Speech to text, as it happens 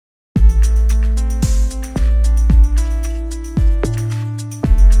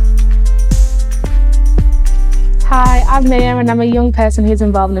I'm Miriam and I'm a young person who's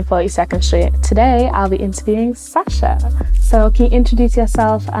involved in 42nd Street. Today I'll be interviewing Sasha. So can you introduce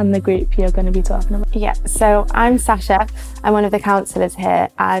yourself and the group you're going to be talking about? Yeah, so I'm Sasha. I'm one of the counsellors here,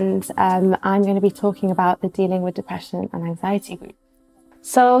 and I'm going to be talking about the Dealing with Depression and Anxiety group.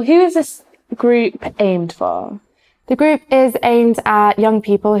 So who is this group aimed for? The group is aimed at young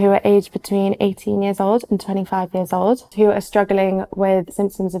people who are aged between 18 years old and 25 years old who are struggling with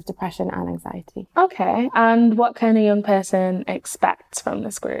symptoms of depression and anxiety. Okay, and what kind of young person expects from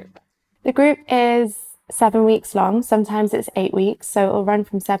this group? The group is 7 weeks long. Sometimes it's 8 weeks, so it will run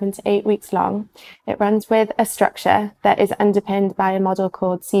from 7 to 8 weeks long. It runs with a structure that is underpinned by a model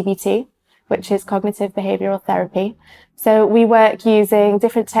called CBT, which is cognitive behavioural therapy. So we work using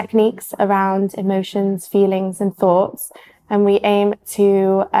different techniques around emotions, feelings and thoughts, and we aim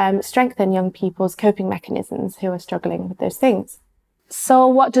to strengthen young people's coping mechanisms who are struggling with those things. So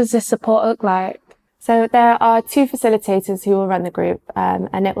what does this support look like? So there are 2 facilitators who will run the group,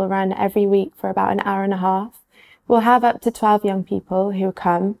 and it will run every week for about an hour and a half. We'll have up to 12 young people who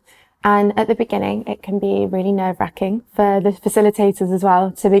come, and at the beginning it can be really nerve-wracking for the facilitators as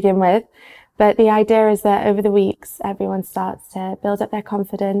well to begin with. But the idea is that over the weeks, everyone starts to build up their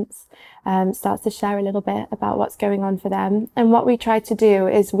confidence, starts to share a little bit about what's going on for them. And what we try to do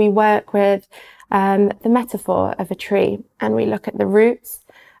is we work with the metaphor of a tree, and we look at the roots,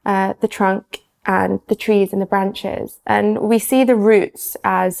 the trunk, and the trees and the branches. And we see the roots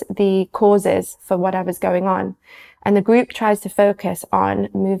as the causes for whatever's going on. And the group tries to focus on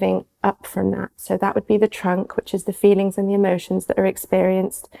moving up from that. So that would be the trunk, which is the feelings and the emotions that are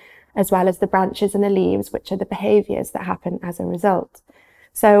experienced, as well as the branches and the leaves, which are the behaviours that happen as a result.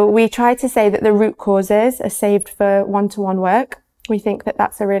 So we try to say that the root causes are saved for one-to-one work. We think that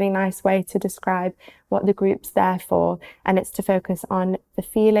that's a really nice way to describe what the group's there for, and it's to focus on the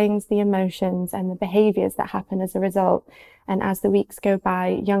feelings, the emotions and the behaviours that happen as a result. And as the weeks go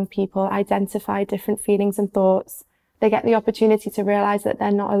by, young people identify different feelings and thoughts. They get the opportunity to realise that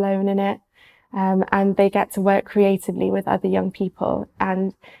they're not alone in it. And they get to work creatively with other young people.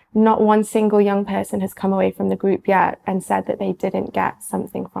 And not one single young person has come away from the group yet and said that they didn't get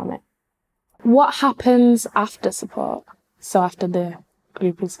something from it. What happens after support? So after the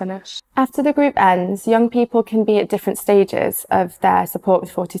group is finished? After the group ends, young people can be at different stages of their support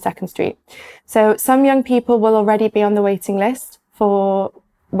with 42nd Street. So some young people will already be on the waiting list for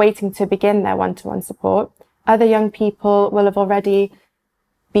waiting to begin their one-to-one support. Other young people will have already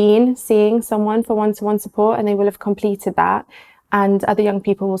been seeing someone for one-to-one support and they will have completed that, and other young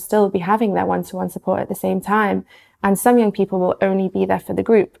people will still be having their one-to-one support at the same time, and some young people will only be there for the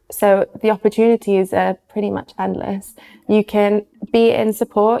group. So the opportunities are pretty much endless. You can be in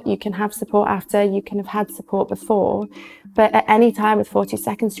support, you can have support after, you can have had support before, but at any time with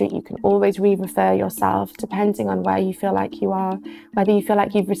 42nd Street you can always re-refer yourself depending on where you feel like you are, whether you feel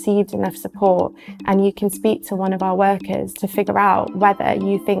like you've received enough support, and you can speak to one of our workers to figure out whether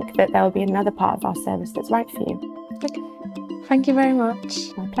you think that there will be another part of our service that's right for you. Okay. Thank you very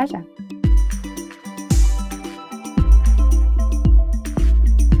much. My pleasure.